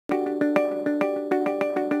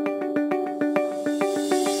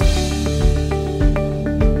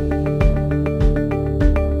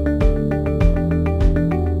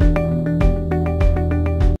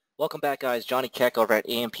Welcome back, guys. Johnny Keck over at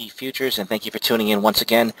AMP Futures, and thank you for tuning in once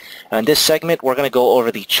again. In this segment, we're going to go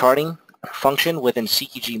over the charting function within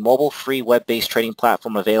CQG Mobile, free web-based trading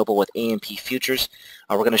platform available with AMP Futures.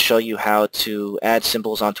 We're going to show you how to add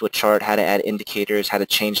symbols onto a chart, how to add indicators, how to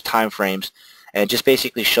change time frames, and just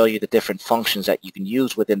basically show you the different functions that you can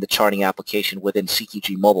use within the charting application within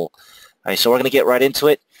CQG Mobile. All right, so we're going to get right into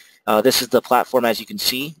it. This is the platform, as you can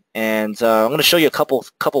see, and I'm going to show you a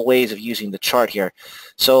couple ways of using the chart here.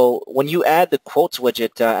 So when you add the quotes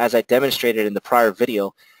widget, as I demonstrated in the prior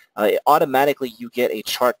video, automatically you get a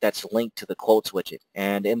chart that's linked to the quotes widget.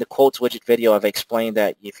 And in the quotes widget video, I've explained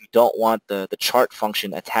that if you don't want the chart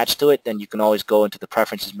function attached to it, then you can always go into the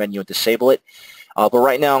preferences menu and disable it. But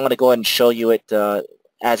right now, I'm going to go ahead and show you it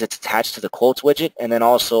as it's attached to the quotes widget, and then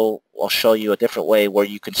also I'll show you a different way where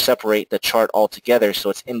you can separate the chart altogether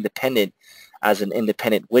so it's independent as an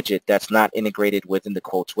independent widget that's not integrated within the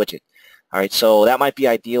quotes widget. All right, so that might be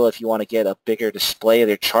ideal if you want to get a bigger display of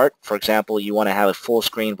your chart. For example, you want to have a full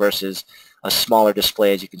screen versus a smaller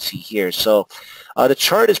display, as you can see here. So the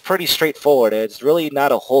chart is pretty straightforward. It's really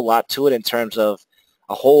not a whole lot to it in terms of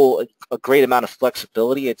a great amount of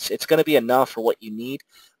flexibility. It's going to be enough for what you need,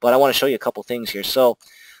 but I want to show you a couple things here. So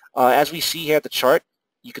as we see here at the chart,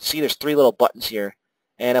 you can see there's three little buttons here,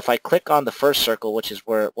 and if I click on the first circle, which is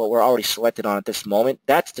what we're already selected on at this moment,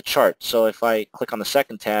 that's the chart. So if I click on the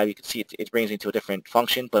second tab, you can see it brings me to a different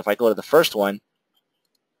function. But if I go to the first one,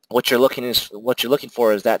 what you're looking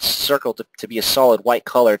for is that circle to be a solid white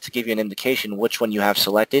color to give you an indication which one you have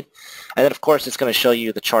selected, and then of course it's going to show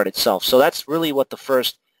you the chart itself. So that's really what the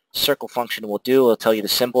first circle function will do. It'll tell you the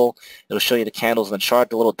symbol, it'll show you the candles in the chart.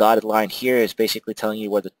 The little dotted line here is basically telling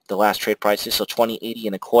you where the last trade price is, so 20.80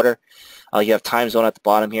 and a quarter. You have time zone at the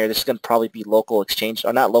bottom here. This is going to probably be local exchange,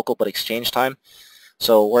 or not local, but exchange time.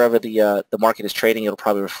 So wherever the market is trading, it'll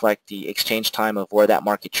probably reflect the exchange time of where that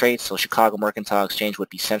market trades. So Chicago Mercantile Exchange would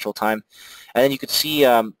be Central Time. And then you could see,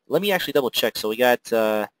 let me actually double check. So we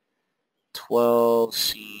got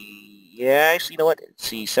 12, yeah, actually, you know what? Let's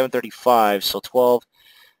see, 7:35, so 12,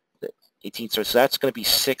 18, so that's going to be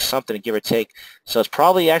 6 something, give or take. So it's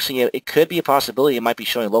probably actually, it could be a possibility it might be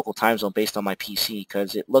showing local time zone based on my PC,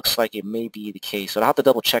 because it looks like it may be the case. So I'll have to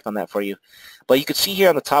double check on that for you. But you can see here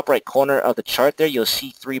on the top right corner of the chart there, you'll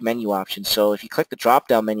see 3 menu options. So if you click the drop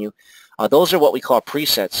down menu, those are what we call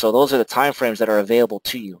presets. So those are the time frames that are available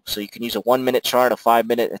to you. So you can use a 1-minute chart, a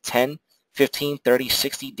 5-minute, a 10, 15, 30,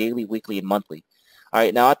 60, daily, weekly, and monthly. All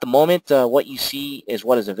right, now at the moment, what you see is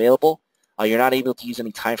what is available. You're not able to use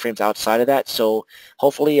any time frames outside of that. So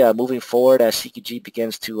hopefully moving forward, as CQG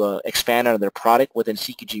begins to expand on their product within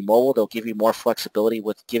CQG Mobile, they'll give you more flexibility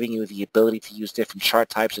with giving you the ability to use different chart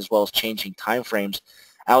types as well as changing time frames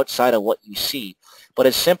outside of what you see. But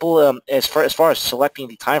it's simple as far as selecting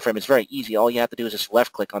the time frame. It's very easy. All you have to do is just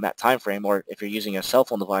left click on that time frame, or if you're using a cell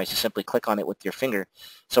phone device, you simply click on it with your finger.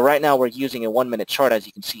 So right now we're using a 1-minute chart, as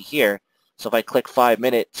you can see here. So if I click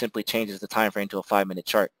 5-minute, it simply changes the time frame to a 5-minute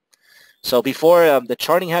chart. So before, the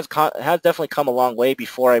charting has definitely come a long way.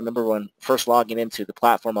 Before, I remember when first logging into the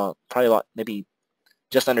platform, probably about maybe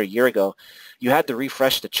just under a year ago, you had to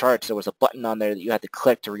refresh the charts. There was a button on there that you had to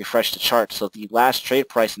click to refresh the chart. So the last trade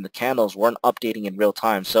price and the candles weren't updating in real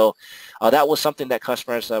time. So that was something that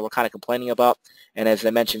customers were kind of complaining about. And as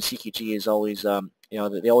I mentioned, CQG is always, you know,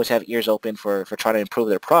 they always have ears open for trying to improve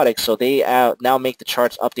their products. So they now make the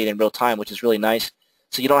charts update in real time, which is really nice.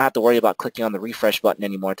 So you don't have to worry about clicking on the refresh button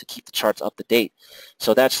anymore to keep the charts up to date.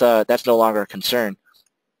 So that's no longer a concern.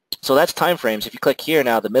 So that's time frames. If you click here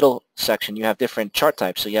now, the middle section, you have different chart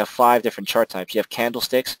types. So you have 5 different chart types. You have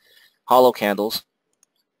candlesticks, hollow candles,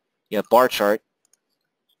 you have bar chart,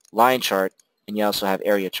 line chart, and you also have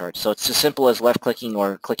area chart. So it's as simple as left clicking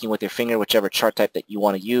or clicking with your finger, whichever chart type that you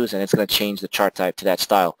want to use, and it's going to change the chart type to that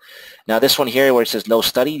style. Now this one here where it says no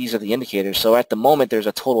study, these are the indicators. So at the moment there's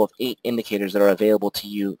a total of 8 indicators that are available to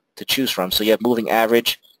you to choose from. So you have moving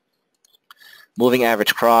average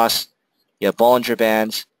cross, you have Bollinger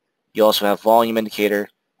Bands, you also have volume indicator,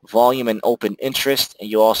 volume and open interest, and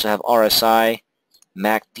you also have RSI,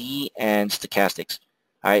 MACD, and stochastics.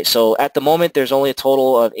 All right, so at the moment, there's only a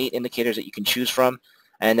total of 8 indicators that you can choose from,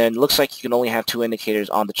 and then it looks like you can only have 2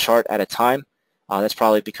 indicators on the chart at a time. That's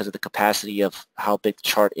probably because of the capacity of how big the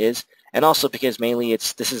chart is, and also because mainly at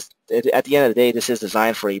the end of the day, this is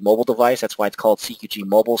designed for a mobile device. That's why it's called CQG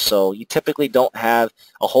Mobile. So you typically don't have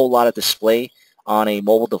a whole lot of display on a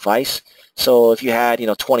mobile device. So if you had,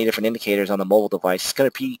 20 different indicators on the mobile device, it's going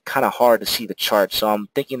to be kind of hard to see the chart. So I'm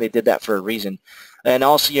thinking they did that for a reason. And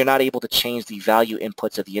also, you're not able to change the value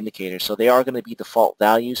inputs of the indicators. So they are going to be default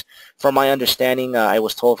values. From my understanding, I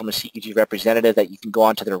was told from a CQG representative that you can go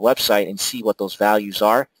onto their website and see what those values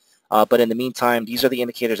are. But in the meantime, these are the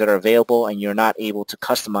indicators that are available, and you're not able to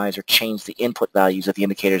customize or change the input values of the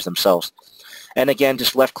indicators themselves. And again,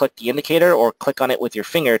 just left-click the indicator or click on it with your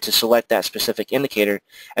finger to select that specific indicator,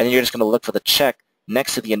 and then you're just going to look for the check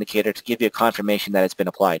next to the indicator to give you a confirmation that it's been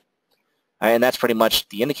applied. All right, and that's pretty much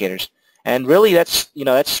the indicators. And really, that's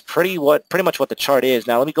pretty much what the chart is.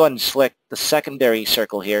 Now, let me go ahead and select the secondary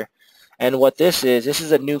circle here. And what this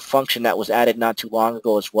is a new function that was added not too long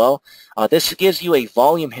ago as well. This gives you a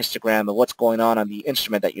volume histogram of what's going on the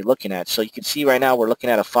instrument that you're looking at. So you can see right now we're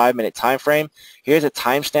looking at a 5-minute time frame. Here's a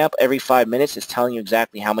timestamp every 5 minutes. It's telling you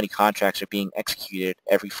exactly how many contracts are being executed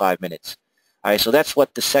every 5 minutes. All right, so that's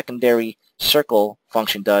what the secondary circle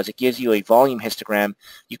function does. It gives you a volume histogram.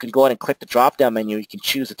 You can go ahead and click the drop-down menu. You can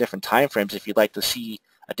choose the different time frames if you'd like to see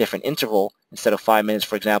a different interval. Instead of 5 minutes,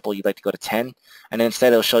 for example, you'd like to go to 10, and then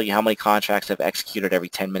instead it'll show you how many contracts have executed every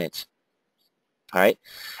 10 minutes. All right,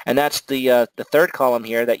 and that's the third column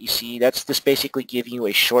here that you see. That's just basically giving you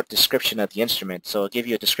a short description of the instrument. So it'll give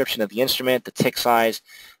you a description of the instrument, the tick size,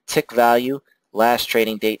 tick value, last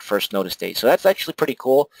trading date, first notice date. So that's actually pretty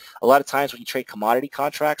cool. A lot of times when you trade commodity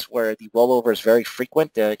contracts where the rollover is very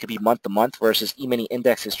frequent, it could be month to month, versus E-mini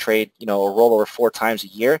indexes trade, a rollover 4 times a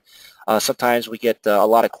year. Sometimes we get a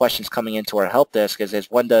lot of questions coming into our help desk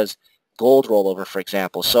as one does gold rollover, for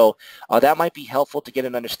example. So that might be helpful to get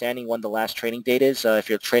an understanding when the last trading date is if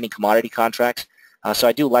you're trading commodity contracts. So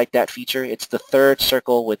I do like that feature. It's the third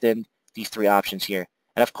circle within these 3 options here.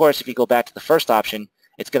 And of course, if you go back to the first option,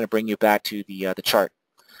 it's going to bring you back to the chart.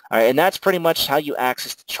 All right, and that's pretty much how you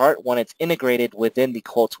access the chart when it's integrated within the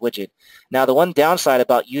quotes widget. Now, the one downside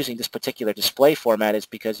about using this particular display format is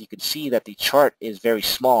because you can see that the chart is very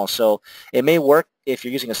small. So it may work if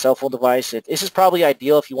you're using a cell phone device. This is probably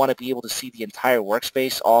ideal if you want to be able to see the entire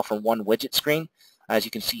workspace all from one widget screen, as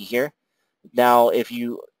you can see here. Now, if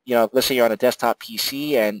let's say you're on a desktop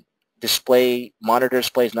PC and monitor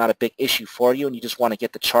display is not a big issue for you and you just want to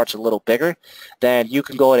get the charts a little bigger, then you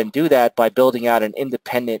can go ahead and do that by building out an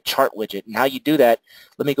independent chart widget. And how you do that,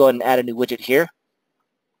 let me go ahead and add a new widget here.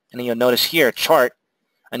 And then you'll notice here, chart,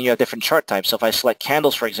 and you have different chart types. So if I select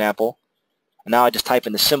candles, for example, and now I just type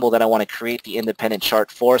in the symbol that I want to create the independent chart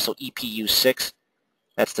for, so EPU6,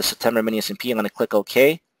 that's the September mini S&P. I'm going to click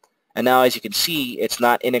OK. And now, as you can see, it's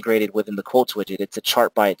not integrated within the quotes widget. It's a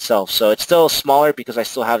chart by itself. So it's still smaller because I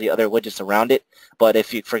still have the other widgets around it. But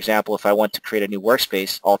for example, if I want to create a new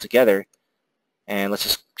workspace altogether, and let's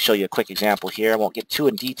just show you a quick example here. I won't get too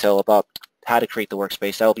in detail about how to create the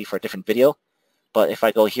workspace. That will be for a different video. But if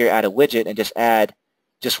I go here, add a widget, and just add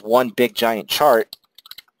just one big giant chart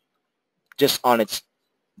just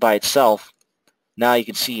by itself, now you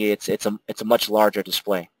can see it's a much larger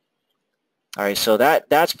display. All right, so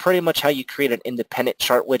that's pretty much how you create an independent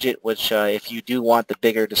chart widget, which if you do want the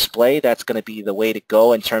bigger display, that's going to be the way to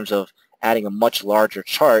go in terms of adding a much larger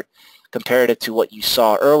chart comparative to what you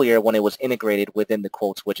saw earlier when it was integrated within the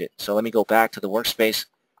quotes widget. So let me go back to the workspace.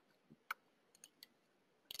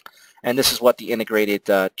 And this is what the integrated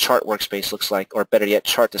chart workspace looks like, or better yet,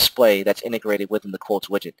 chart display that's integrated within the quotes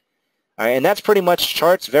widget. All right, and that's pretty much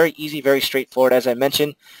charts. Very easy, very straightforward. As I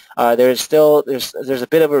mentioned, there's a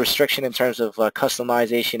bit of a restriction in terms of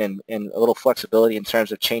customization and a little flexibility in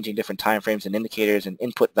terms of changing different time frames and indicators and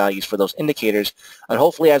input values for those indicators. And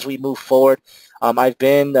hopefully, as we move forward, I've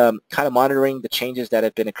been kind of monitoring the changes that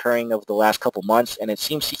have been occurring over the last couple months, and it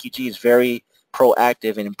seems CQG is very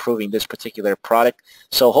proactive in improving this particular product.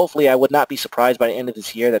 So hopefully I would not be surprised by the end of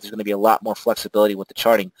this year that there's going to be a lot more flexibility with the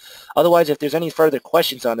charting. Otherwise, if there's any further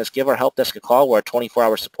questions on this, give our help desk a call. We're a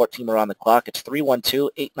 24-hour support team around the clock. It's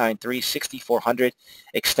 312-893-6400,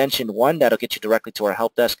 extension 1. That'll get you directly to our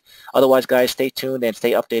help desk. Otherwise, guys, stay tuned and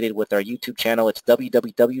stay updated with our YouTube channel. It's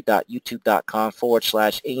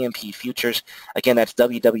www.youtube.com/AMP Futures. Again, that's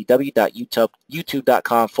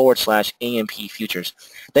www.youtube.com/AMP Futures.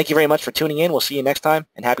 Thank you very much for tuning in. We'll see you next time,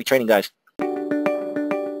 and happy trading, guys.